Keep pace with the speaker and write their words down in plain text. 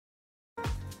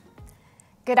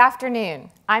Good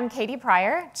afternoon. I'm Katie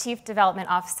Pryor, Chief Development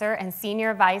Officer and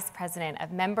Senior Vice President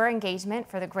of Member Engagement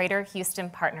for the Greater Houston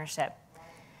Partnership.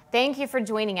 Thank you for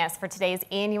joining us for today's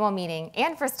annual meeting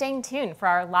and for staying tuned for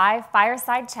our live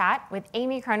fireside chat with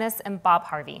Amy Chronis and Bob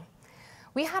Harvey.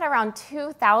 We had around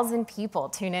 2,000 people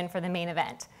tune in for the main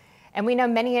event, and we know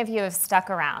many of you have stuck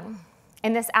around.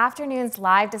 In this afternoon's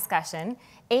live discussion,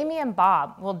 Amy and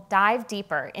Bob will dive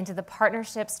deeper into the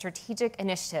partnership's strategic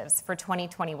initiatives for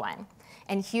 2021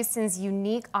 and Houston's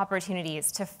unique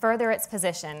opportunities to further its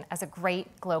position as a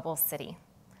great global city.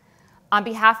 On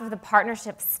behalf of the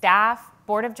partnership's staff,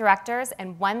 board of directors,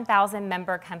 and 1,000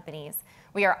 member companies,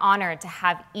 we are honored to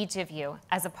have each of you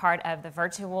as a part of the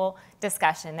virtual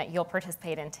discussion that you'll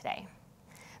participate in today.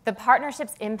 The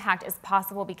partnership's impact is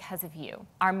possible because of you,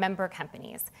 our member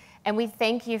companies, and we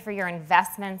thank you for your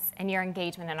investments and your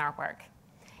engagement in our work.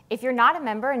 If you're not a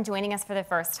member and joining us for the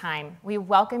first time, we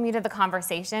welcome you to the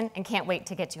conversation and can't wait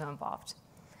to get you involved.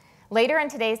 Later in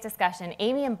today's discussion,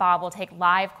 Amy and Bob will take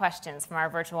live questions from our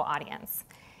virtual audience.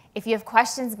 If you have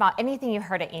questions about anything you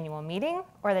heard at annual meeting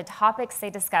or the topics they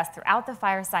discussed throughout the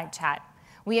fireside chat,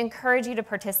 we encourage you to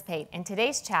participate in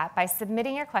today's chat by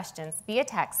submitting your questions via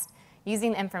text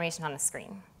using the information on the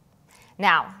screen.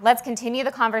 Now, let's continue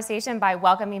the conversation by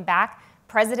welcoming back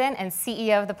President and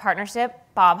CEO of the partnership,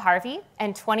 Bob Harvey,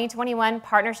 and 2021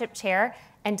 Partnership Chair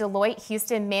and Deloitte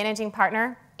Houston Managing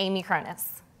Partner, Amy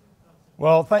Chronis.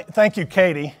 Well, thank you,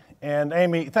 Katie. And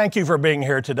Amy, thank you for being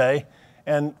here today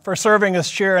and for serving as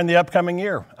chair in the upcoming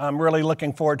year. I'm really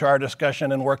looking forward to our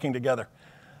discussion and working together.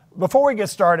 Before we get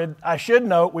started, I should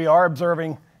note we are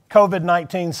observing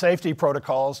COVID-19 safety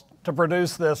protocols to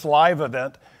produce this live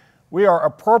event. We are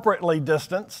appropriately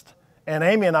distanced, and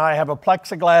Amy and I have a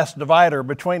plexiglass divider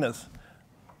between us.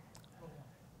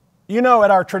 You know,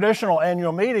 at our traditional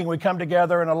annual meeting, we come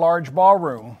together in a large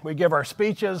ballroom. We give our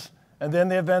speeches, and then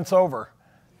the event's over.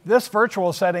 This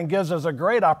virtual setting gives us a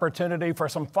great opportunity for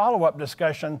some follow-up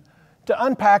discussion to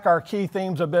unpack our key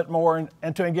themes a bit more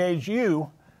and to engage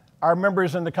you, our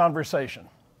members, in the conversation.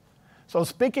 So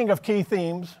speaking of key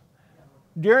themes,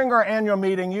 during our annual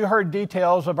meeting, you heard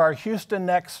details of our Houston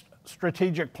Next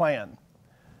strategic plan.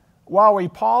 While we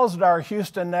paused our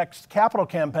Houston Next capital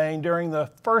campaign during the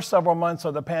first several months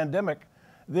of the pandemic,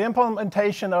 the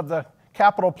implementation of the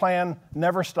capital plan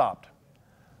never stopped.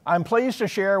 I'm pleased to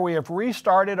share we have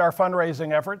restarted our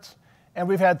fundraising efforts, and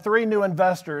we've had 3 new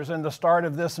investors in the start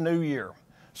of this new year.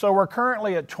 So we're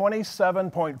currently at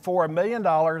 $27.4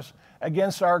 million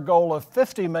against our goal of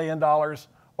 $50 million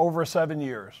over 7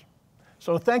 years.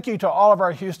 So thank you to all of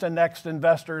our Houston Next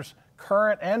investors,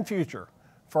 current and future,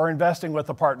 for investing with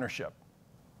the partnership.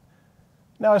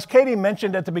 Now, as Katie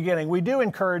mentioned at the beginning, we do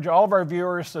encourage all of our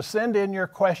viewers to send in your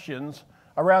questions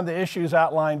around the issues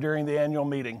outlined during the annual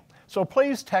meeting. So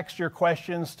please text your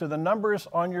questions to the numbers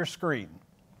on your screen.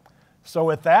 So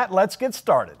with that, let's get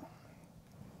started.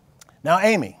 Now,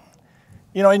 Amy,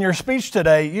 you know, in your speech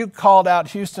today, you called out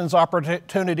Houston's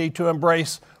opportunity to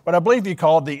embrace what I believe you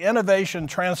called the innovation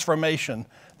transformation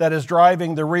that is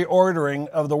driving the reordering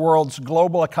of the world's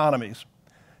global economies.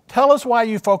 Tell us why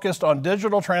you focused on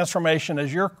digital transformation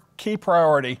as your key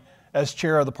priority as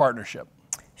chair of the partnership.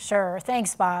 Sure,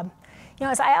 thanks, Bob. You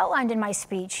know, as I outlined in my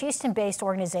speech, Houston-based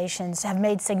organizations have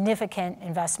made significant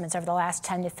investments over the last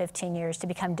 10 to 15 years to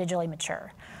become digitally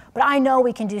mature. But I know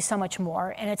we can do so much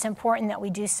more, and it's important that we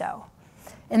do so.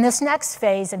 In this next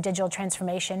phase of digital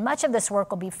transformation, much of this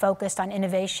work will be focused on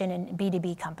innovation in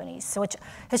B2B companies, so which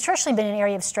has traditionally been an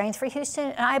area of strength for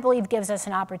Houston, and I believe gives us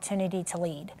an opportunity to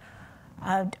lead.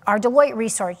 Our Deloitte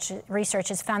research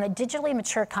has found that digitally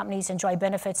mature companies enjoy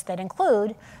benefits that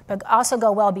include, but also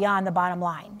go well beyond the bottom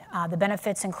line. The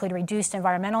benefits include reduced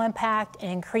environmental impact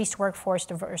and increased workforce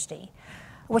diversity,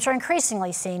 which are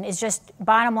increasingly seen as just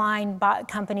bottom line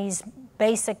companies'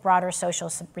 basic broader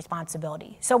social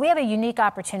responsibility. So we have a unique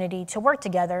opportunity to work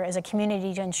together as a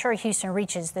community to ensure Houston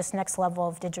reaches this next level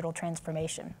of digital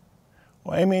transformation.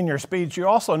 Well, Amy, in your speech, you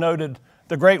also noted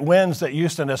the great wins that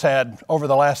Houston has had over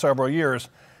the last several years,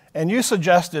 and you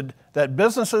suggested that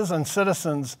businesses and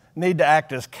citizens need to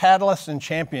act as catalysts and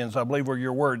champions, I believe were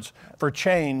your words, for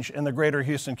change in the greater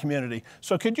Houston community.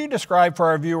 So could you describe for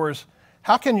our viewers,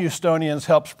 how can Houstonians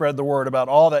help spread the word about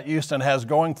all that Houston has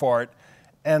going for it,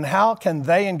 and how can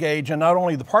they engage in not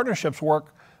only the partnership's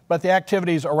work, but the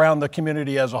activities around the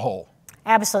community as a whole?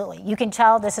 Absolutely. You can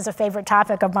tell this is a favorite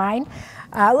topic of mine.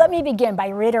 Let me begin by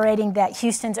reiterating that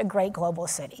Houston's a great global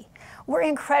city. We're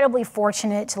incredibly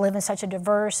fortunate to live in such a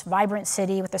diverse, vibrant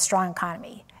city with a strong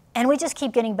economy, and we just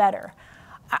keep getting better.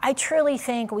 I truly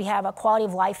think we have a quality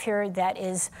of life here that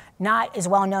is not as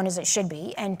well known as it should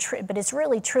be, but it's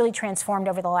really truly transformed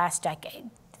over the last decade.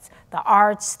 the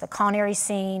arts, the culinary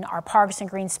scene, our parks and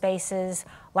green spaces,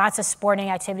 lots of sporting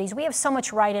activities. We have so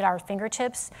much right at our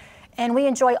fingertips, and we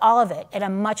enjoy all of it at a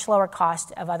much lower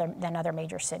cost than other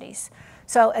major cities.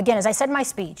 So again, as I said in my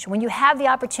speech, when you have the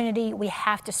opportunity, we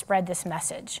have to spread this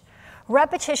message.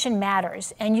 Repetition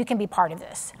matters, and you can be part of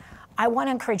this. I want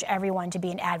to encourage everyone to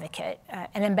be an advocate,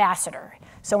 an ambassador.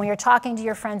 So when you're talking to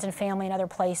your friends and family in other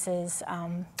places,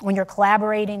 when you're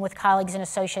collaborating with colleagues and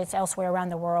associates elsewhere around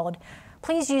the world,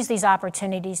 please use these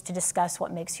opportunities to discuss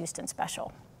what makes Houston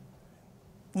special.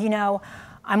 You know,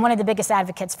 I'm one of the biggest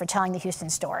advocates for telling the Houston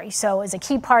story. So as a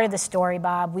key part of the story,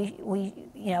 Bob, we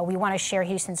want to share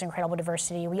Houston's incredible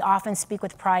diversity. We often speak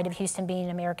with pride of Houston being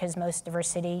America's most diverse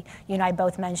city. You and I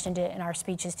both mentioned it in our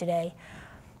speeches today.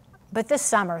 But this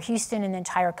summer, Houston and the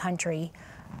entire country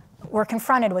were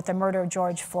confronted with the murder of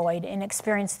George Floyd and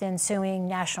experienced the ensuing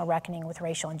national reckoning with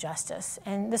racial injustice.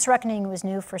 And this reckoning was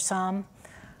new for some,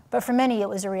 but for many, it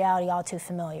was a reality all too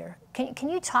familiar. Can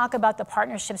you talk about the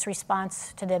partnership's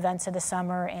response to the events of the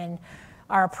summer and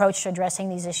our approach to addressing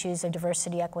these issues of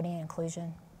diversity, equity, and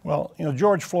inclusion? Well, you know,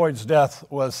 George Floyd's death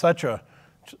was such a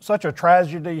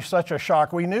tragedy, such a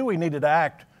shock. We knew we needed to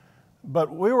act,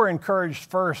 but we were encouraged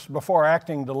first, before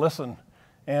acting, to listen.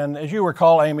 And as you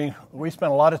recall, Amy, we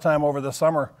spent a lot of time over the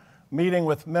summer meeting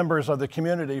with members of the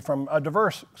community from a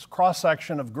diverse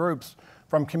cross-section of groups,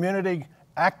 from community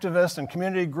activists and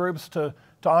community groups to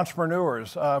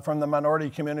entrepreneurs from the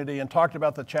minority community, and talked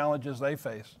about the challenges they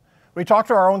face. We talked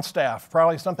to our own staff,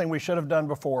 probably something we should have done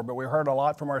before, but we heard a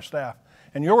lot from our staff.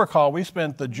 And you'll recall we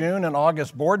spent the June and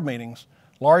August board meetings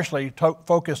largely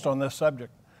focused on this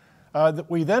subject.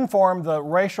 We then formed the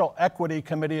Racial Equity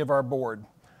Committee of our board,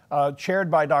 chaired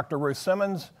by Dr. Ruth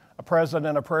Simmons, a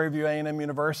president of Prairie View A&M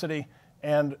University,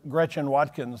 and Gretchen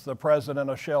Watkins, the president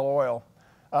of Shell Oil.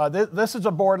 This is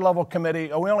a board-level committee.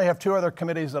 We only have 2 other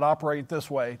committees that operate this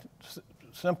way,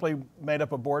 simply made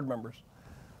up of board members.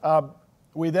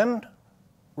 We then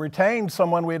retained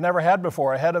someone we had never had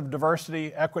before, a head of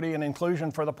diversity, equity, and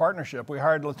inclusion for the partnership. We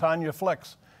hired LaTanya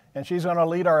Flicks, and she's going to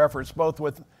lead our efforts both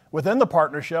within the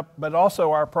partnership, but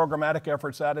also our programmatic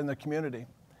efforts out in the community.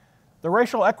 The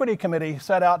Racial Equity Committee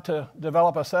set out to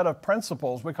develop a set of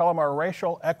principles, we call them our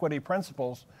racial equity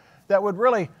principles, that would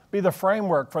really be the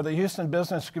framework for the Houston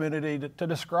business community to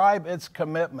describe its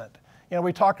commitment. You know,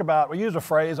 we use a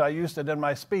phrase, I used it in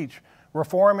my speech,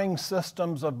 reforming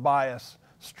systems of bias,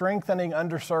 strengthening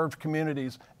underserved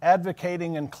communities,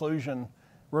 advocating inclusion,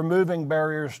 removing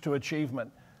barriers to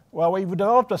achievement. Well, we've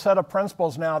developed a set of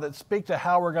principles now that speak to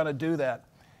how we're going to do that.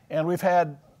 And we've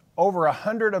had over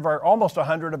almost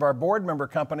 100 of our board member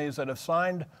companies that have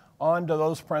signed on to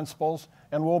those principles,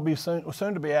 and we'll be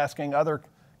soon to be asking other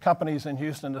companies in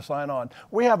Houston to sign on.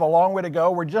 We have a long way to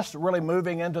go. We're just really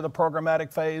moving into the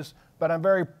programmatic phase, but I'm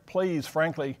very pleased,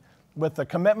 frankly, with the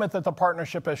commitment that the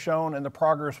partnership has shown and the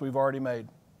progress we've already made.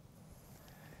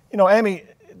 You know, Amy,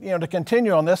 to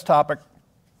continue on this topic,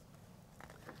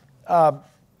 I'd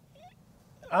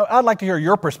like to hear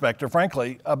your perspective,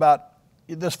 frankly, about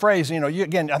this phrase.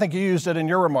 Again, I think you used it in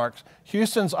your remarks,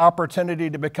 Houston's opportunity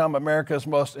to become America's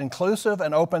most inclusive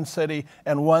and open city,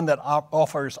 and one that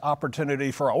offers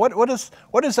opportunity for all. What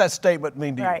does that statement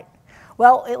mean to you? Right.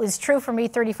 Well, it was true for me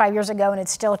 35 years ago, and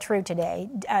it's still true today.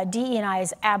 DE&I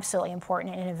is absolutely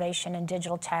important in innovation and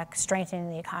digital tech, strengthening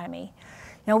the economy.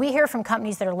 We hear from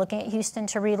companies that are looking at Houston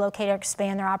to relocate or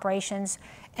expand their operations,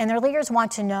 and their leaders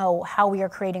want to know how we are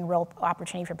creating real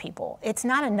opportunity for people. It's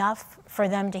not enough for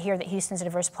them to hear that Houston's a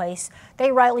diverse place.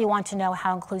 They rightly want to know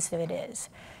how inclusive it is.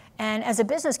 And as a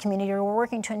business community, we're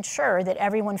working to ensure that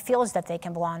everyone feels that they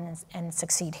can belong and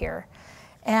succeed here.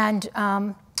 And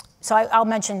so I'll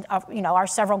mention our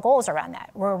several goals around that.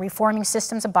 We're reforming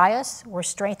systems of bias, we're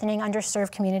strengthening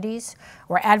underserved communities,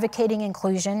 we're advocating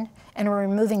inclusion, and we're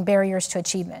removing barriers to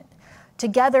achievement.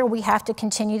 Together, we have to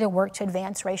continue to work to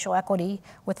advance racial equity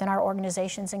within our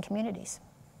organizations and communities.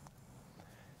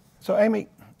 So Amy,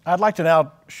 I'd like to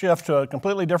now shift to a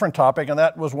completely different topic, and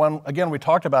that was one, again, we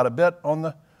talked about a bit on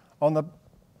the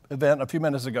event a few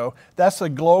minutes ago. That's the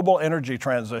global energy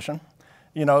transition.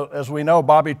 As we know,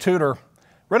 Bobby Tudor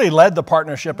really led the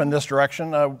partnership in this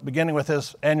direction, beginning with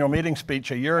his annual meeting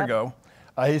speech a year ago.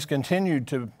 He's continued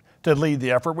to lead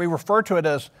the effort. We refer to it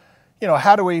as,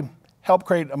 how do we help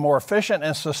create a more efficient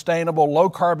and sustainable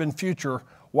low-carbon future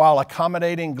while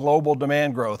accommodating global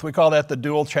demand growth. We call that the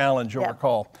dual challenge, you'll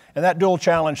recall. And that dual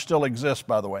challenge still exists,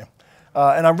 by the way.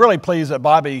 And I'm really pleased that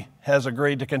Bobby has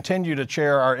agreed to continue to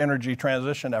chair our energy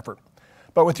transition effort.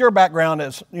 But with your background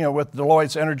as, with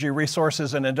Deloitte's Energy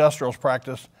Resources and Industrials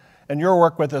practice, and your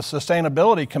work with the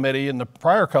Sustainability Committee in the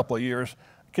prior couple of years,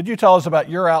 Could you tell us about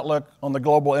your outlook on the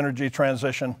global energy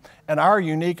transition and our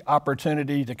unique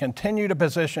opportunity to continue to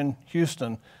position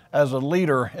Houston as a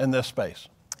leader in this space?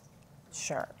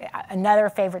 Sure. Another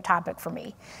favorite topic for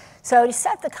me. So to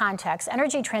set the context,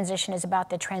 energy transition is about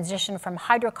the transition from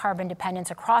hydrocarbon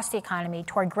dependence across the economy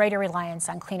toward greater reliance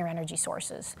on cleaner energy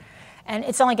sources. And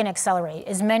it's only going to accelerate.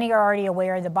 As many are already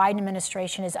aware, the Biden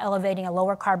administration is elevating a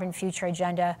lower carbon future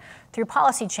agenda through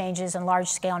policy changes and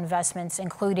large-scale investments,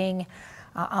 including,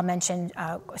 I'll mention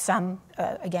some,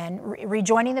 again,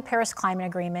 rejoining the Paris Climate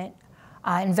Agreement,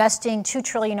 investing $2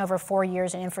 trillion over 4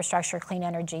 years in infrastructure clean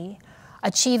energy,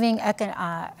 achieving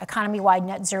economy-wide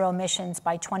net zero emissions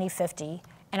by 2050,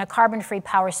 and a carbon-free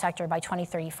power sector by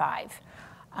 2035.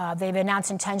 They've announced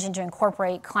intention to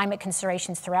incorporate climate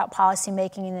considerations throughout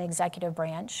policymaking in the executive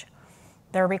branch.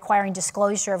 They're requiring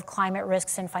disclosure of climate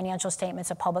risks in financial statements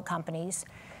of public companies,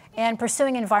 and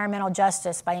pursuing environmental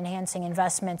justice by enhancing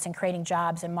investments and creating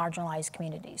jobs in marginalized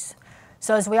communities.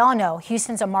 So as we all know,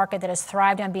 Houston's a market that has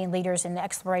thrived on being leaders in the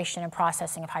exploration and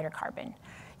processing of hydrocarbon.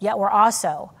 Yet we're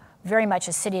also very much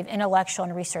a city of intellectual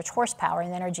and research horsepower in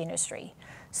the energy industry.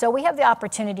 So we have the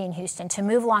opportunity in Houston to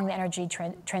move along the energy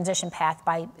transition path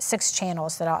by 6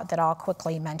 channels that I'll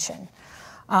quickly mention.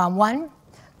 1,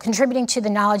 contributing to the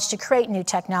knowledge to create new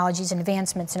technologies and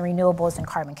advancements in renewables and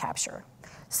carbon capture.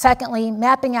 Secondly,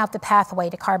 mapping out the pathway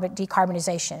to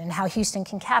decarbonization and how Houston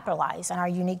can capitalize on our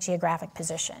unique geographic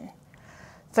position.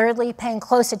 Thirdly, paying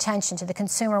close attention to the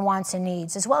consumer wants and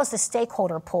needs, as well as the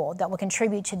stakeholder pool that will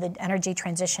contribute to the energy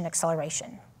transition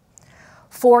acceleration.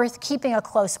 Fourth, keeping a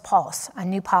close pulse on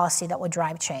new policy that will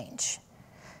drive change.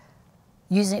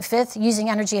 Fifth, using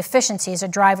energy efficiency as a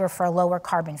driver for a lower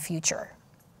carbon future.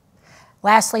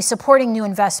 Lastly, supporting new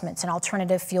investments in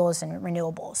alternative fuels and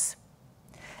renewables.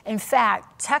 In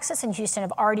fact, Texas and Houston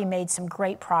have already made some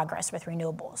great progress with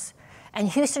renewables. And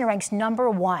Houston ranks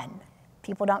 #1,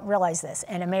 people don't realize this,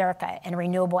 in America in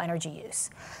renewable energy use.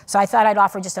 So I thought I'd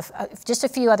offer just a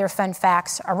few other fun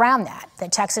facts around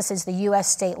that Texas is the U.S.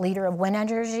 state leader of wind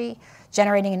energy,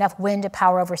 generating enough wind to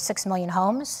power over 6 million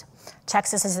homes.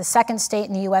 Texas is the 2nd state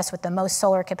in the U.S. with the most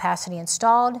solar capacity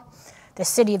installed. The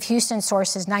city of Houston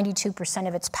sources 92%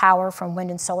 of its power from wind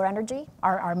and solar energy.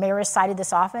 Our mayor has cited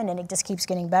this often, and it just keeps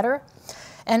getting better.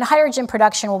 And hydrogen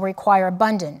production will require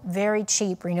abundant, very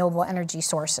cheap renewable energy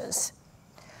sources.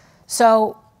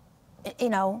 So,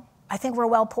 I think we're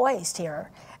well poised here.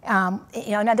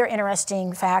 Another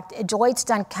interesting fact, Deloitte's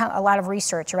done a lot of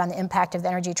research around the impact of the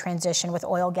energy transition with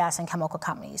oil, gas, and chemical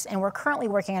companies. And we're currently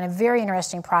working on a very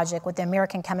interesting project with the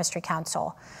American Chemistry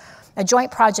Council, a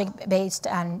joint project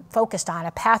focused on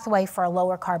a pathway for a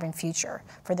lower carbon future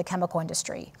for the chemical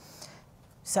industry.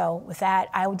 So with that,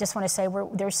 I would just want to say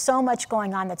there's so much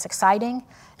going on that's exciting.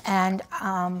 And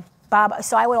Bob,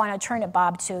 so I would want to turn it,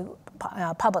 Bob, to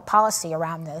public policy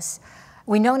around this.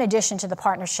 We know in addition to the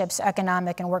partnership's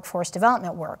economic and workforce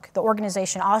development work, the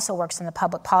organization also works in the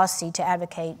public policy to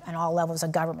advocate on all levels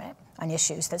of government on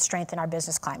issues that strengthen our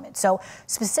business climate. So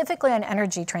specifically on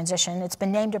energy transition, it's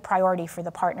been named a priority for the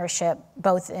partnership,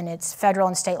 both in its federal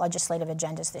and state legislative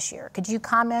agendas this year. Could you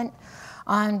comment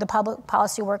on the public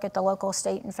policy work at the local,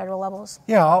 state, and federal levels?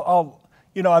 Yeah,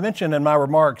 I mentioned in my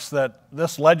remarks that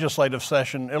this legislative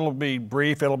session, it'll be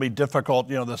brief, it'll be difficult.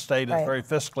 The state is very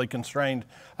fiscally constrained.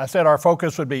 I said our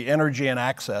focus would be energy and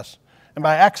access. And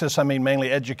by access, I mean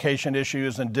mainly education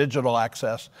issues and digital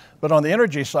access. But on the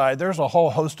energy side, there's a whole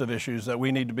host of issues that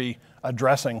we need to be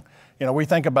addressing. We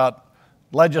think about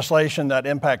legislation that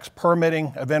impacts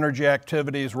permitting of energy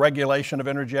activities, regulation of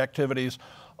energy activities,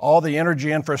 all the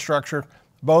energy infrastructure,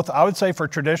 both, I would say, for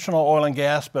traditional oil and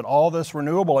gas, but all this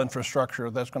renewable infrastructure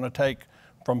that's going to take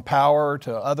from power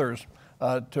to others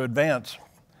to advance.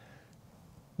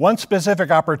 One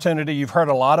specific opportunity you've heard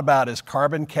a lot about is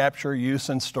carbon capture, use,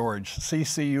 and storage,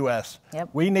 CCUS. Yep.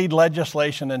 We need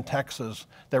legislation in Texas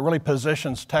that really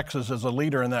positions Texas as a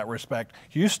leader in that respect.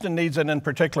 Houston needs it in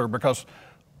particular because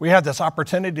we have this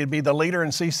opportunity to be the leader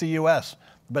in CCUS,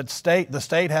 but the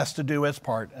state has to do its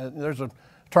part. There's a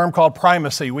term called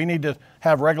primacy. We need to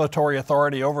have regulatory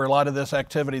authority over a lot of this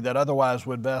activity that otherwise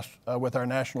would vest with our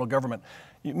national government.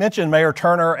 You mentioned Mayor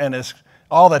Turner and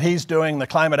all that he's doing, the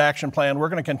Climate Action Plan. We're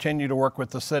going to continue to work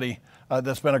with the city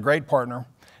that's been a great partner.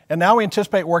 And now we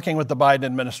anticipate working with the Biden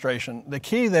administration. The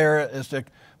key there is to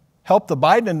help the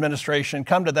Biden administration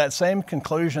come to that same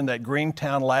conclusion that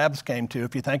Greentown Labs came to,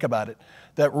 if you think about it,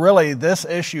 that really this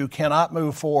issue cannot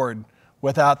move forward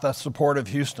without the support of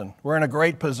Houston. We're in a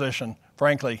great position,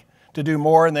 frankly, to do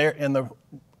more in the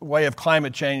way of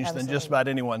climate change Absolutely. than just about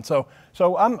anyone. So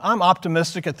I'm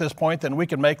optimistic at this point that we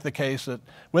can make the case that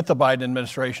with the Biden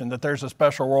administration that there's a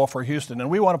special role for Houston, and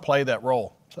we want to play that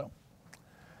role.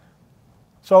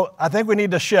 So I think we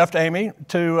need to shift, Amy,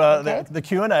 to the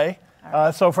Q&A.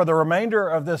 So for the remainder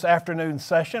of this afternoon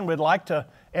session, we'd like to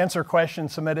answer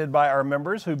questions submitted by our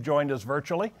members who've joined us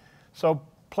virtually. So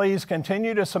please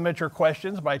continue to submit your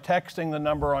questions by texting the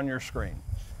number on your screen.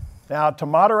 Now, to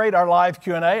moderate our live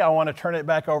Q&A, I want to turn it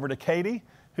back over to Katie,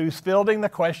 who's fielding the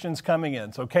questions coming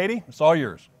in. So Katie, it's all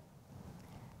yours.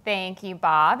 Thank you,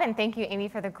 Bob, and thank you, Amy,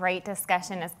 for the great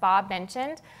discussion. As Bob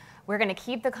mentioned, we're going to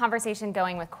keep the conversation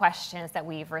going with questions that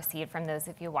we've received from those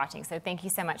of you watching. So thank you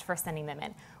so much for sending them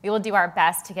in. We will do our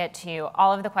best to get to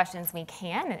all of the questions we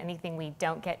can, and anything we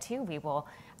don't get to, we will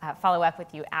follow up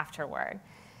with you afterward.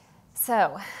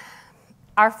 So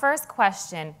our first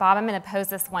question, Bob, I'm going to pose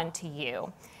this one to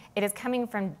you. It is coming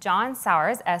from John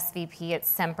Sowers, SVP at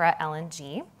Sempra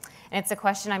LNG, and it's a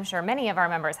question I'm sure many of our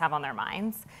members have on their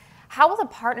minds. How will the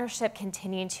partnership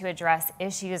continue to address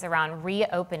issues around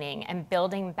reopening and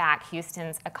building back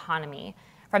Houston's economy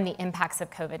from the impacts of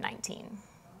COVID-19?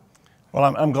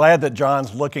 Well, I'm glad that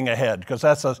John's looking ahead, because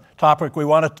that's a topic we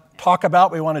want to talk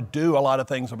about, we want to do a lot of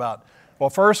things about. Well,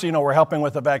 first, we're helping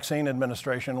with the vaccine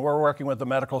administration. We're working with the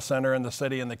medical center in the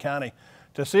city and the county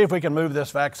to see if we can move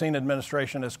this vaccine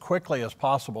administration as quickly as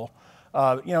possible,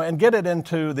 and get it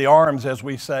into the arms, as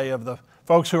we say, of the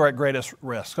folks who are at greatest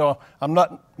risk. So I'm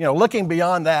not, looking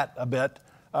beyond that a bit.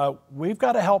 We've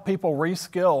got to help people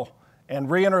reskill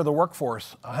and re-enter the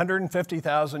workforce.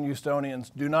 150,000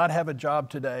 Houstonians do not have a job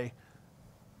today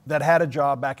that had a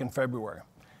job back in February.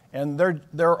 And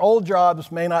their old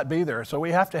jobs may not be there. So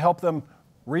we have to help them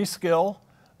reskill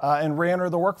and re-enter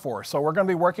the workforce. So we're going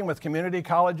to be working with community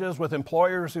colleges, with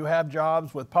employers who have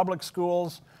jobs, with public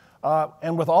schools,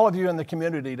 and with all of you in the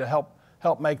community to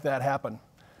help make that happen.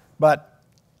 But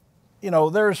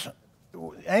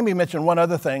Amy mentioned one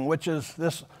other thing, which is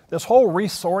this whole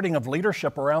resorting of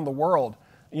leadership around the world.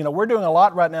 We're doing a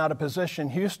lot right now to position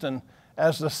Houston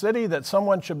as the city that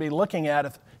someone should be looking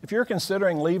at. If you're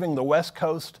considering leaving the West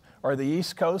Coast or the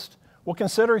East Coast, well,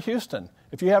 consider Houston.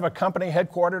 If you have a company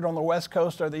headquartered on the West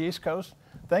Coast or the East Coast,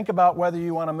 think about whether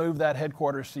you want to move that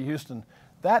headquarters to Houston.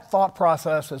 That thought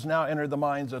process has now entered the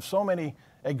minds of so many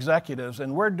executives,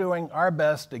 and we're doing our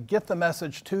best to get the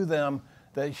message to them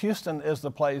that Houston is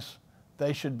the place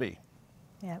they should be.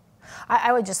 Yep.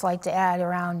 I would just like to add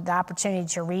around the opportunity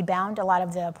to rebound a lot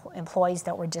of the employees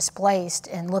that were displaced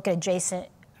and look at adjacent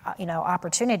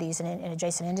opportunities in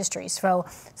adjacent industries.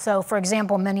 So for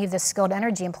example, many of the skilled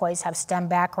energy employees have STEM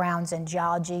backgrounds in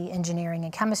geology, engineering,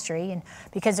 and chemistry, and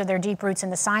because of their deep roots in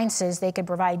the sciences, they could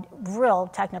provide real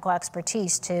technical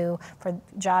expertise for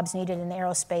jobs needed in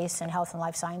aerospace and health and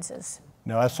life sciences.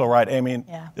 No, that's so right, Amy.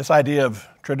 Yeah. This idea of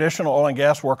traditional oil and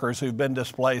gas workers who've been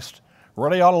displaced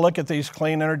really ought to look at these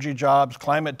clean energy jobs,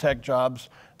 climate tech jobs.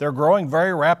 They're growing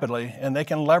very rapidly, and they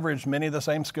can leverage many of the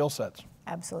same skill sets.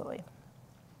 Absolutely.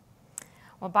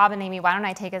 Well, Bob and Amy, why don't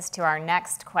I take us to our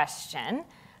next question?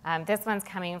 This one's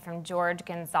coming from George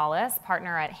Gonzalez,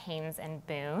 partner at Haynes &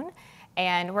 Boone.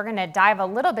 And we're going to dive a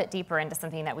little bit deeper into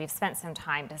something that we've spent some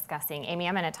time discussing. Amy,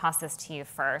 I'm going to toss this to you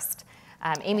first.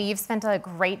 Amy, you've spent a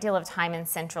great deal of time in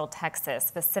Central Texas,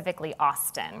 specifically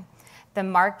Austin. The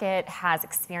market has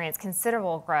experienced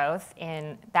considerable growth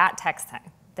in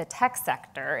the tech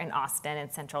sector in Austin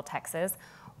and Central Texas.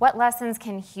 What lessons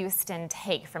can Houston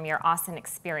take from your Austin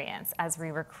experience as we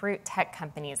recruit tech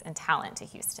companies and talent to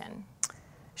Houston?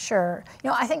 Sure.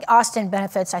 I think Austin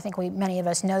benefits, many of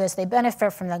us know this, they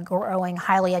benefit from the growing,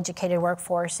 highly educated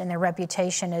workforce and their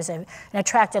reputation as an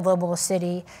attractive global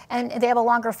city, and they have a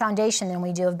longer foundation than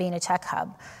we do of being a tech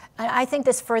hub. And I think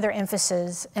this further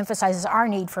emphasizes our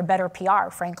need for better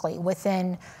PR, frankly,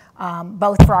 within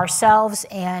both for ourselves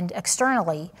and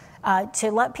externally,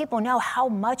 to let people know how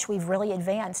much we've really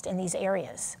advanced in these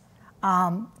areas.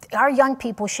 Our young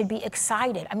people should be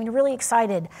excited, really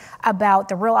excited about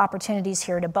the real opportunities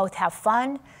here to both have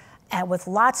fun and with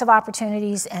lots of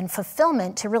opportunities and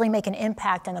fulfillment to really make an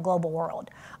impact in the global world.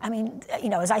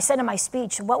 As I said in my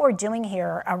speech, what we're doing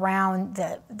here around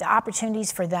the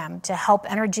opportunities for them to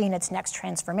help energy in its next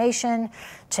transformation,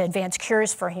 to advance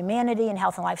cures for humanity in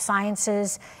health and life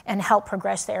sciences, and help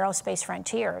progress the aerospace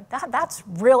frontier, that's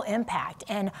real impact.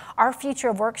 And our future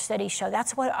of work studies show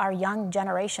that's what our young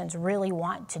generations really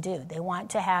want to do. They want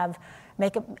to have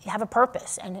a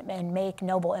purpose and make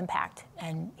noble impact.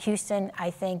 And Houston,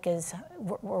 I think,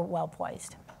 we're well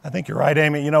poised. I think you're right,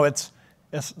 Amy.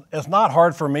 It's not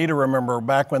hard for me to remember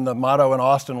back when the motto in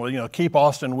Austin was, keep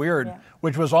Austin weird, Yeah.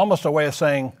 which was almost a way of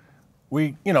saying,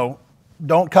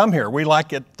 don't come here. We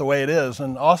like it the way it is.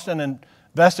 And Austin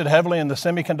invested heavily in the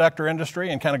semiconductor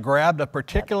industry and kind of grabbed a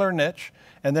particular niche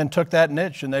and then took that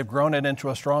niche and they've grown it into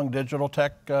a strong digital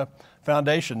tech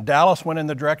foundation. Dallas went in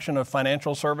the direction of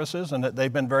financial services and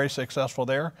they've been very successful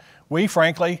there. We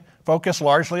frankly focus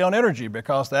largely on energy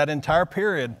because that entire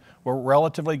period were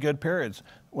relatively good periods.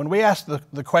 When we asked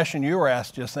the question you were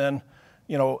asked just then,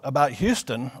 about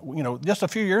Houston, just a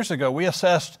few years ago, we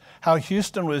assessed how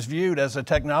Houston was viewed as a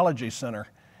technology center.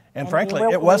 And frankly,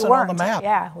 it wasn't on the map.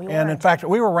 Yeah, we weren't. And in fact,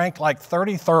 we were ranked like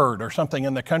 33rd or something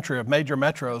in the country of major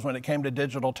metros when it came to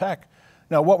digital tech.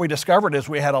 Now, what we discovered is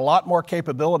we had a lot more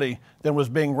capability than was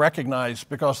being recognized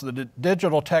because the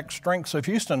digital tech strengths of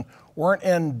Houston weren't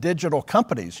in digital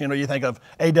companies. You think of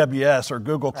AWS or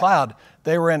Google Cloud.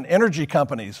 They were in energy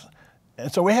companies.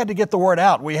 And so we had to get the word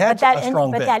out. We had a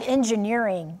strong bit. But that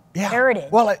engineering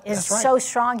heritage is so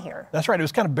strong here. That's right. It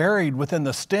was kind of buried within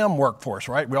the STEM workforce,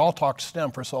 right? We all talked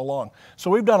STEM for so long. So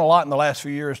we've done a lot in the last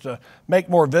few years to make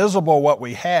more visible what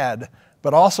we had,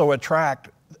 but also attract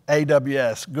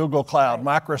AWS, Google Cloud,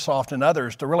 Microsoft, and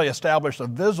others to really establish a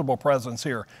visible presence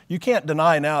here. You can't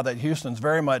deny now that Houston's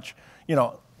very much,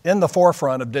 in the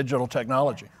forefront of digital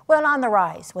technology. Well, and on the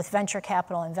rise with venture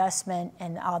capital investment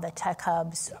and all the tech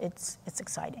hubs, it's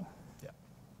exciting. Yeah.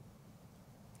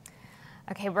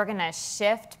 Okay, we're going to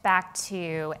shift back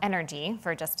to energy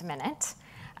for just a minute.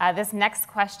 This next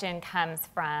question comes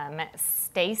from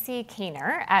Stacy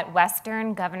Keener at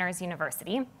Western Governors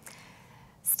University.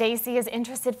 Stacy is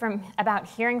interested about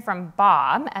hearing from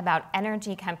Bob about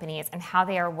energy companies and how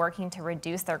they are working to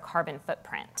reduce their carbon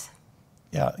footprint.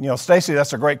 Yeah, Stacy,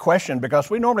 that's a great question because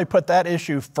we normally put that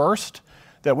issue first.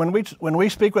 That when we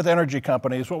speak with energy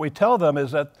companies, what we tell them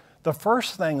is that the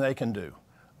first thing they can do,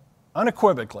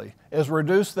 unequivocally, is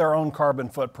reduce their own carbon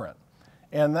footprint.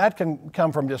 And that can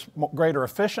come from just greater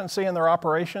efficiency in their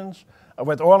operations.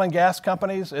 With oil and gas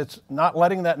companies, it's not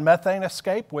letting that methane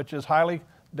escape, which is highly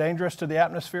dangerous to the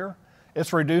atmosphere.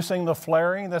 It's reducing the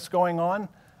flaring that's going on.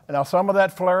 Now, some of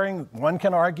that flaring, one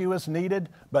can argue, is needed,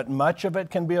 but much of it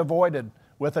can be avoided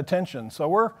with attention.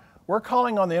 So we're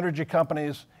calling on the energy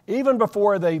companies, even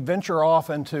before they venture off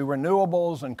into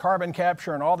renewables and carbon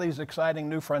capture and all these exciting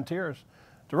new frontiers,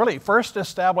 to really first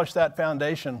establish that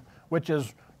foundation, which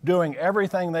is doing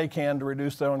everything they can to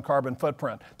reduce their own carbon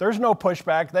footprint. There's no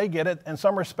pushback. They get it. In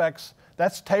some respects,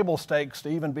 that's table stakes to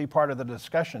even be part of the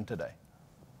discussion today.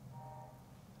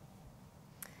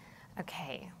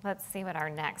 Okay, let's see what our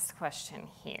next question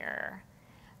here.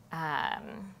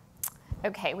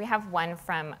 Okay, we have one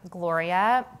from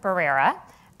Gloria Barrera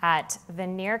at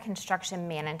Veneer Construction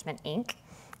Management, Inc.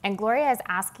 And Gloria is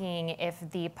asking if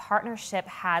the partnership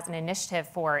has an initiative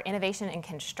for innovation in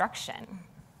construction.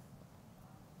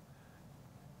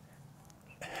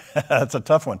 That's a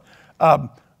tough one.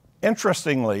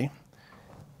 Interestingly,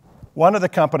 one of the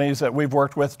companies that we've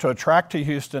worked with to attract to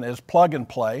Houston is Plug and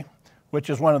Play, which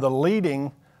is one of the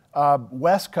leading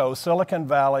West Coast, Silicon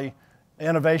Valley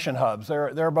innovation hubs.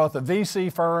 They're both a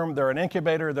VC firm, they're an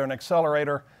incubator, they're an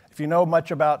accelerator. If you know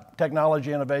much about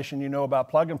technology innovation, you know about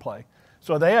Plug and Play.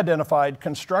 So they identified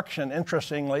construction,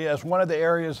 interestingly, as one of the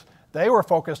areas they were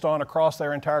focused on across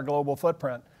their entire global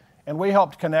footprint. And we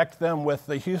helped connect them with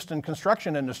the Houston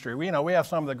construction industry. We have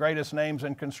some of the greatest names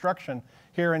in construction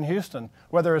here in Houston,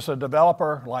 whether it's a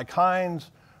developer like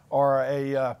Hines or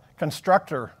a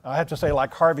constructor, I have to say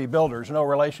like Harvey Builders, no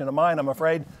relation of mine, I'm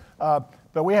afraid.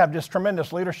 But we have just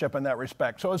tremendous leadership in that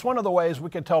respect. So it's one of the ways we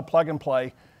could tell Plug and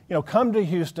Play, come to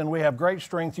Houston, we have great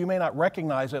strength, you may not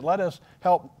recognize it, let us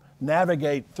help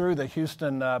navigate through the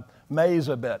Houston maze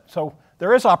a bit. So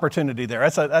there is opportunity there.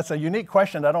 That's a unique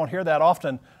question. I don't hear that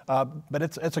often, but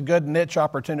it's a good niche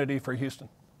opportunity for Houston.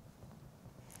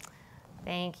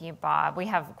 Thank you, Bob. We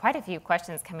have quite a few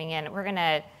questions coming in. We're going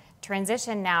to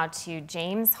transition now to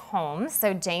James Holmes.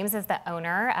 So James is the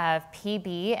owner of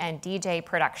PB and DJ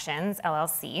Productions,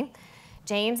 LLC.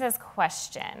 James's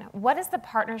question: what is the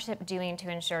partnership doing to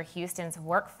ensure Houston's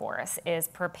workforce is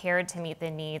prepared to meet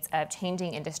the needs of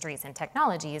changing industries and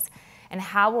technologies? And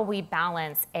how will we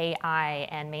balance AI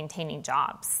and maintaining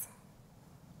jobs?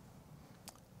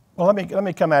 Well, let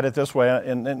me come at it this way,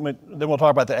 and then we'll talk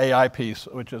about the AI piece,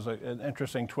 which is an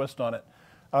interesting twist on it.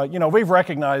 We've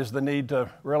recognized the need to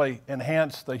really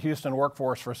enhance the Houston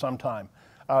workforce for some time.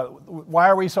 Why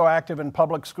are we so active in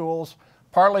public schools?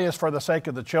 Partly is for the sake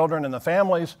of the children and the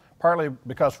families, partly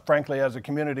because, frankly, as a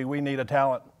community, we need a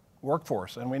talent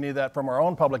workforce, and we need that from our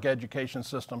own public education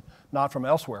system, not from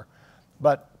elsewhere.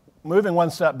 But moving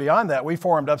one step beyond that, we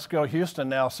formed Upskill Houston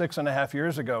now 6.5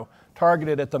 years ago,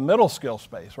 targeted at the middle skill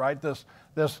space, right?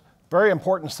 This very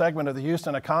important segment of the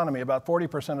Houston economy, about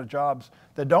 40% of jobs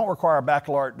that don't require a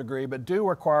baccalaureate degree, but do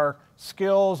require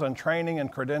skills and training and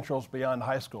credentials beyond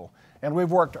high school. And we've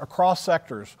worked across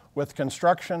sectors with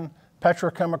construction,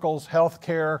 petrochemicals,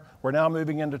 healthcare. We're now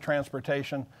moving into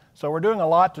transportation. So we're doing a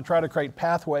lot to try to create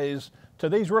pathways to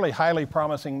these really highly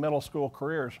promising middle skill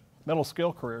careers.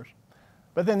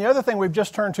 But then the other thing we've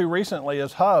just turned to recently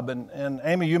is HUB, and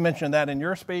Amy, you mentioned that in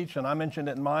your speech, and I mentioned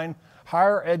it in mine,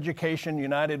 Higher Education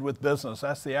United with Business,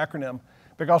 that's the acronym,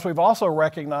 because we've also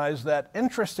recognized that,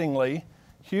 interestingly,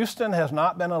 Houston has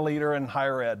not been a leader in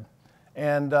higher ed.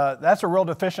 And that's a real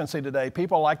deficiency today.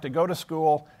 People like to go to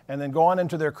school and then go on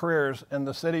into their careers in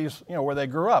the cities, where they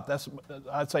grew up. That's,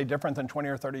 I'd say, different than 20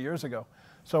 or 30 years ago.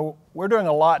 So we're doing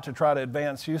a lot to try to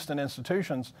advance Houston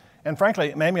institutions. And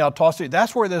frankly, Amy, I'll toss to you,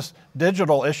 that's where this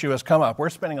digital issue has come up. We're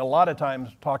spending a lot of time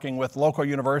talking with local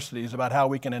universities about how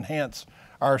we can enhance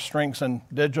our strengths in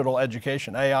digital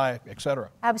education, AI, et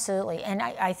cetera. Absolutely, and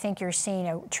I think you're seeing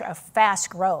a fast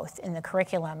growth in the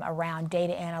curriculum around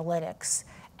data analytics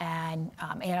and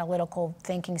analytical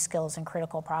thinking skills and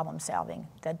critical problem solving.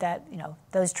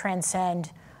 Those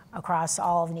transcend across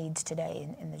all of needs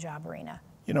today in the job arena.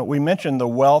 We mentioned the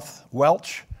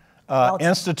Welch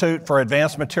Institute for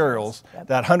Advanced Materials, Yep.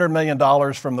 that $100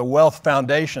 million from the Wealth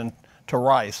Foundation to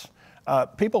Rice.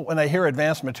 People, when they hear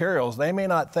advanced materials, they may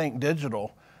not think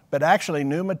digital, but actually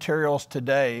new materials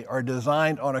today are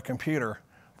designed on a computer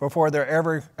before they're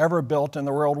ever built in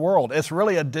the real world. It's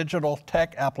really a digital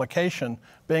tech application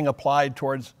being applied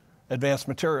towards advanced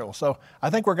materials. So I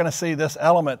think we're going to see this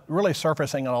element really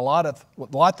surfacing in a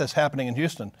lot that's happening in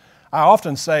Houston. I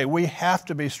often say we have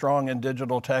to be strong in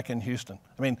digital tech in Houston.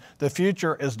 I mean, the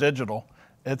future is digital.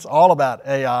 It's all about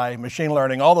AI, machine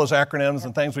learning, all those acronyms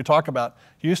and things we talk about.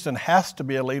 Houston has to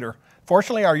be a leader.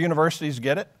 Fortunately, our universities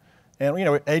get it. And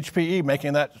HPE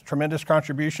making that tremendous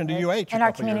contribution to UH. And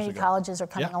our community colleges are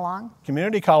coming along.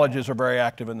 Community colleges are very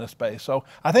active in this space. So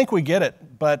I think we get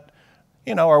it, but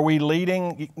are we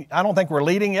leading? I don't think we're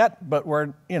leading yet, but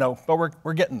we're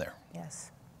getting there.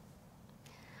 Yes.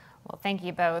 Well, thank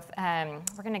you both.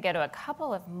 We're going to go to a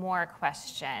couple of more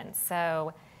questions.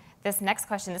 So this next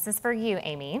question, this is for you,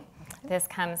 Amy. This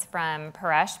comes from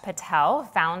Paresh Patel,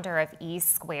 founder of E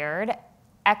Squared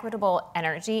Equitable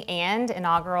Energy and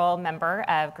inaugural member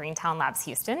of Greentown Labs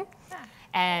Houston.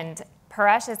 And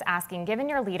Paresh is asking, given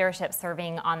your leadership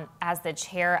serving as the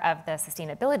chair of the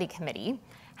Sustainability Committee,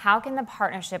 how can the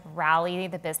partnership rally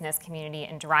the business community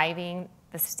in driving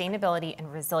the sustainability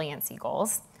and resiliency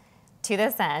goals? To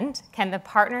this end, can the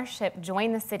partnership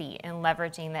join the city in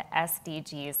leveraging the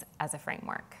SDGs as a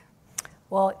framework?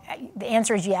 Well, the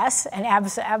answer is yes, and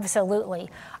absolutely.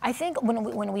 I think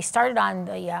when we started on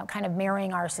the kind of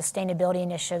marrying our sustainability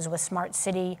initiatives with Smart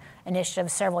City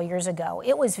initiatives several years ago,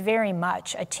 it was very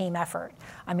much a team effort.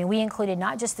 I mean, we included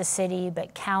not just the city,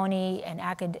 but county and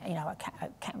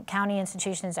county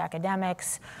institutions,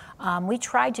 academics. We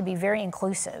tried to be very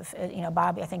inclusive.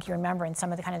 Bob, I think you remember in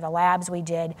some of the kind of the labs we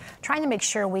did, trying to make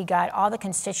sure we got all the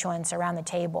constituents around the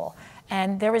table.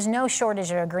 And there was no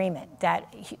shortage of agreement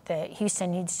that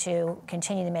Houston needs to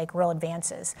continue to make real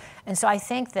advances. And so I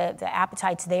think that the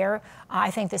appetite's there. I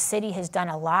think the city has done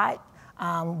a lot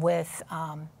with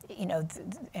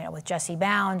Jesse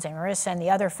Bounds and Marissa and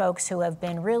the other folks who have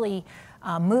been really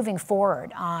moving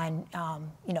forward on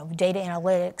data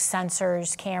analytics,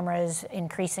 sensors, cameras,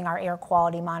 increasing our air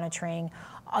quality monitoring.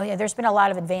 There's been a lot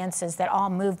of advances that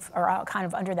all are kind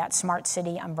of under that smart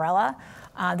city umbrella.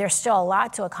 There's still a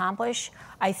lot to accomplish.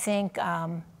 I think,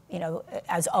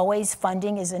 as always,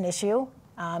 funding is an issue.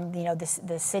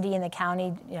 The city and the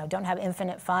county, don't have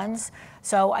infinite funds.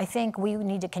 So I think we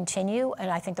need to continue,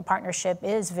 and I think the partnership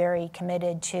is very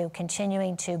committed to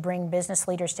continuing to bring business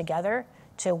leaders together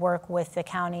to work with the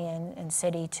county and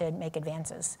city to make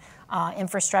advances.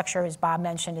 Infrastructure, as Bob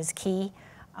mentioned, is key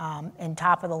and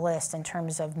top of the list in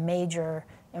terms of major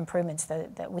improvements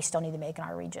that we still need to make in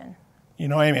our region.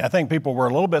 Amy, I think people were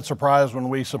a little bit surprised when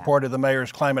we supported the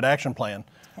mayor's climate action plan.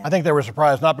 I think they were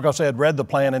surprised not because they had read the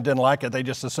plan and didn't like it. They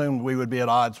just assumed we would be at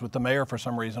odds with the mayor for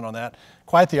some reason on that.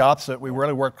 Quite the opposite. We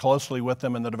really worked closely with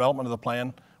them in the development of the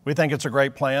plan. We think it's a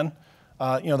great plan.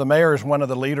 The mayor is one of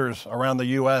the leaders around the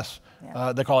U.S.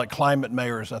 They call it climate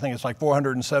mayors. I think it's like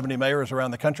 470 mayors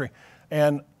around the country.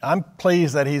 And I'm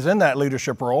pleased that he's in that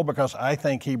leadership role because I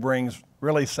think he brings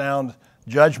really sound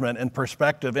judgment and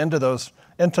perspective into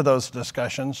those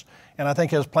discussions. And I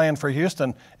think his plan for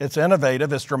Houston, it's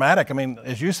innovative, it's dramatic. I mean,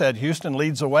 as you said, Houston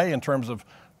leads the way in terms of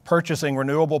purchasing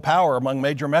renewable power among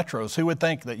major metros. Who would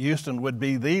think that Houston would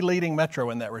be the leading metro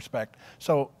in that respect?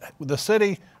 So the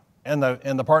city and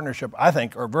the partnership, I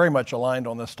think, are very much aligned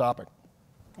on this topic.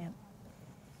 Yeah.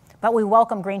 but we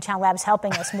welcome Greentown Labs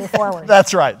helping us move forward.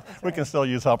 That's right. We can still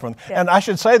use help from them. Yeah. And I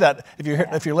should say that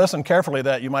if you listen carefully to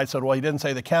that, you might say, well, he didn't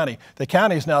say the county. The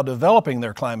county is now developing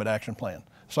their climate action plan.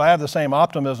 So I have the same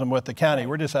optimism with the county.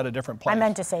 We're just at a different place. I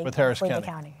meant to say with Harris County. The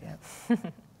county. Yeah.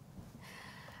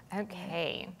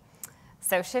 Okay.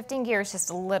 So shifting gears just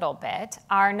a little bit,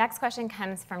 our next question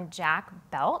comes from Jack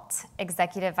Belt,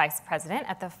 Executive Vice President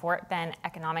at the Fort Bend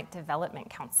Economic Development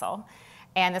Council.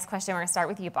 And this question, we're going to start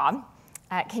with you, Bob.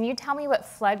 Can you tell me what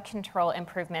flood control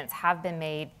improvements have been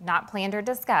made, not planned or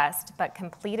discussed, but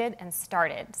completed and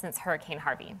started since Hurricane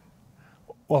Harvey?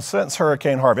 Well, since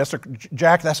Hurricane Harvey,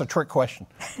 Jack, that's a trick question.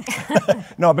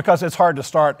 No, because it's hard to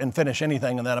start and finish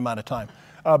anything in that amount of time.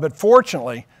 But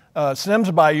fortunately, Sims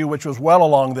Bayou, which was well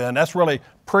along then, that's really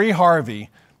pre-Harvey,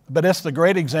 but it's the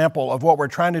great example of what we're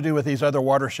trying to do with these other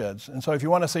watersheds. And so if you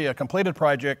want to see a completed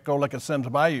project, go look at Sims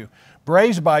Bayou.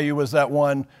 Brays Bayou was that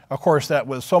one, of course, that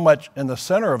was so much in the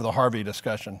center of the Harvey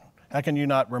discussion. How can you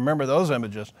not remember those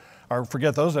images or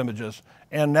forget those images?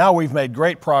 And now we've made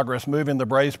great progress moving the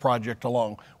Brays project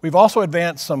along. We've also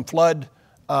advanced some flood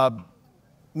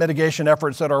mitigation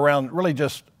efforts that are around really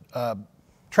just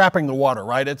trapping the water,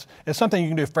 right? It's something you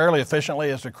can do fairly efficiently,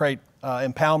 is to create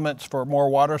impoundments for more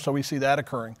water, so we see that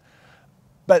occurring.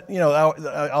 But, you know,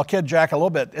 I'll kid Jack a little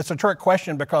bit. It's a trick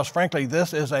question because, frankly,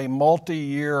 this is a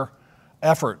multi-year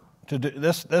effort to do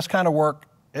this kind of work.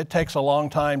 It takes a long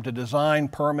time to design,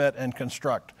 permit, and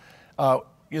construct. The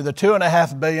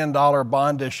 $2.5 billion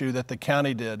bond issue that the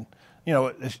county did, you know,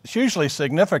 it's hugely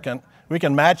significant. We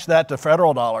can match that to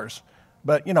federal dollars.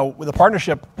 But, you know, the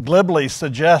partnership glibly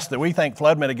suggests that we think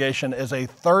flood mitigation is a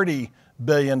 $30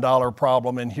 billion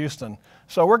problem in Houston.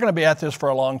 So we're going to be at this for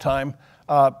a long time.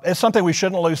 It's something we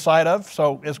shouldn't lose sight of.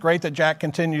 So it's great that Jack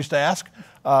continues to ask,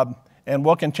 and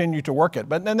we'll continue to work it.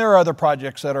 But then there are other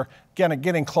projects that are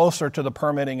getting closer to the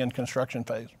permitting and construction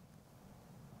phase.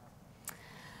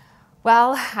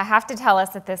 Well, I have to tell us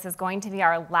that this is going to be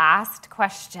our last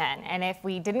question. And if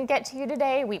we didn't get to you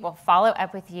today, we will follow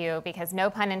up with you because, no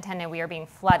pun intended, we are being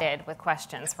flooded with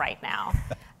questions right now.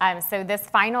 So this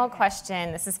final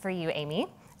question, this is for you, Amy.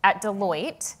 At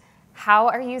Deloitte, how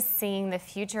are you seeing the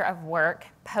future of work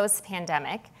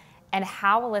post-pandemic, and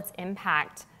how will it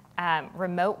impact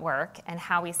remote work and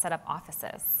how we set up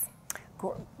offices?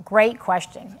 Great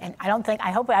question, and I don't think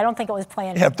it was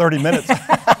planned. You have 30 minutes.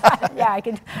 Yeah, I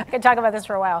could talk about this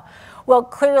for a while. Well,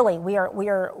 clearly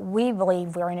we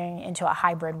believe we're entering into a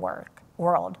hybrid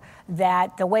world,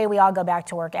 that the way we all go back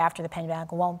to work after the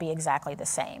pandemic won't be exactly the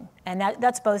same, and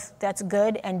that's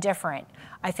good and different.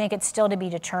 I think it's still to be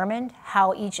determined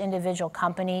how each individual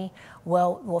company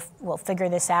will figure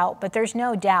this out, but there's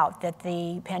no doubt that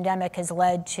the pandemic has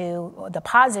led to the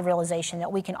positive realization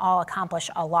that we can all accomplish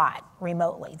a lot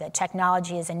remotely, that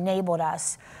technology has enabled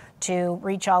us to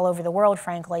reach all over the world,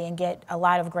 frankly, and get a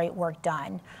lot of great work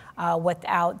done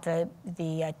without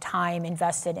the time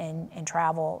invested in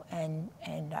travel and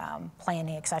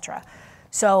planning, et cetera.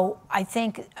 So I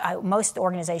think most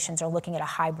organizations are looking at a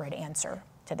hybrid answer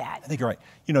to that. I think you're right.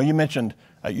 You know, you mentioned,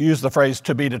 you used the phrase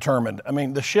 "to be determined." I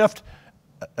mean, the shift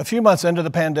a few months into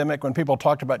the pandemic, when people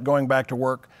talked about going back to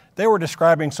work, they were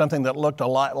describing something that looked a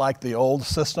lot like the old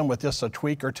system with just a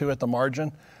tweak or two at the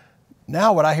margin.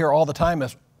 Now what I hear all the time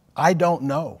is, I don't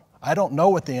know. I don't know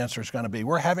what the answer is going to be.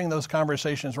 We're having those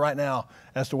conversations right now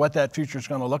as to what that future is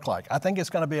going to look like. I think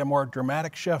it's going to be a more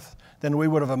dramatic shift than we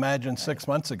would have imagined 6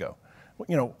 months ago.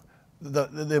 You know,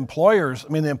 the employers,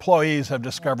 I mean, the employees have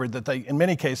discovered that they, in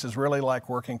many cases, really like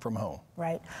working from home.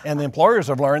 Right. And the employers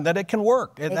have learned that it can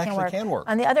work. It actually can work.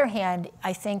 On the other hand,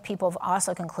 I think people have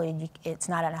also concluded it's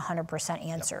not an 100%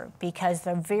 answer, because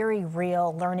the very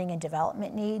real learning and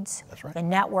development needs, That's right. the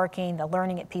networking, the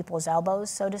learning at people's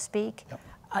elbows, so to speak,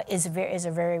 is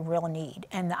a very real need.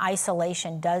 And the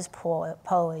isolation does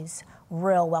pose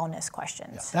real wellness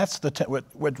questions. That's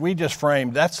what we just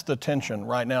framed. That's the tension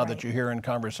right now that you hear in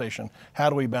conversation. How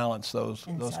do we balance those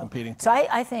competing? So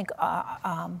I think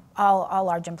all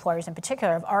large employers in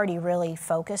particular have already really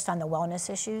focused on the wellness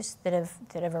issues that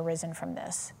have arisen from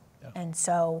this, and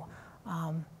so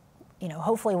you know,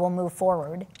 hopefully we'll move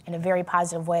forward in a very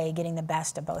positive way, getting the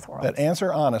best of both worlds. But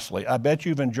answer honestly. I bet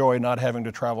you've enjoyed not having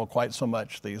to travel quite so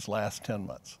much these last 10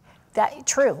 months.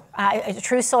 True. A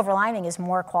true silver lining is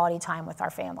more quality time with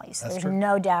our families. There's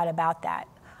no doubt about that.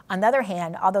 On the other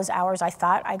hand, all those hours I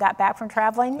thought I got back from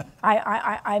traveling,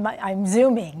 I'm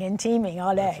Zooming and teaming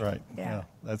all day. That's right. Yeah,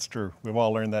 that's true. We've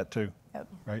all learned that too.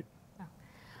 Right?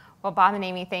 Well, Bob and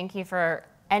Amy, thank you for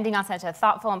ending on such a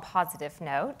thoughtful and positive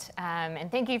note.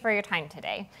 And thank you for your time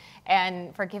today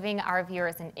and for giving our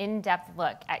viewers an in-depth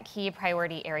look at key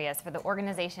priority areas for the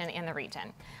organization and the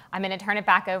region. I'm going to turn it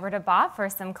back over to Bob for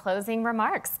some closing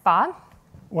remarks. Bob?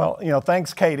 Well,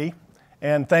 thanks, Katie,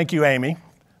 and thank you, Amy.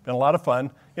 Been a lot of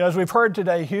fun. As we've heard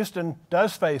today, Houston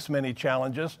does face many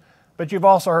challenges, but you've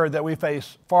also heard that we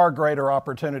face far greater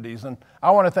opportunities. And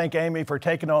I want to thank Amy for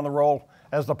taking on the role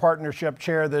as the partnership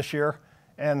chair this year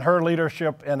and her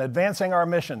leadership in advancing our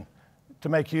mission to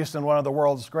make Houston one of the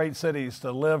world's great cities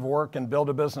to live, work, and build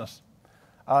a business.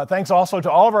 Thanks also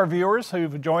to all of our viewers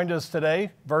who've joined us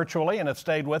today virtually and have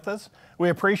stayed with us. We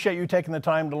appreciate you taking the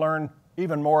time to learn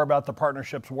even more about the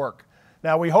partnership's work.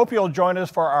 Now, we hope you'll join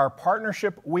us for our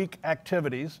Partnership Week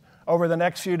activities over the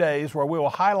next few days, where we will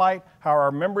highlight how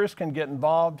our members can get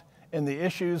involved in the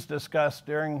issues discussed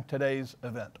during today's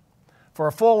event. For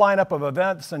a full lineup of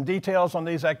events and details on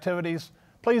these activities,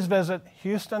 please visit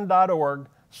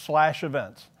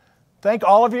houston.org/events. Thank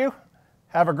all of you.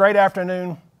 Have a great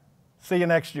afternoon. See you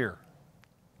next year.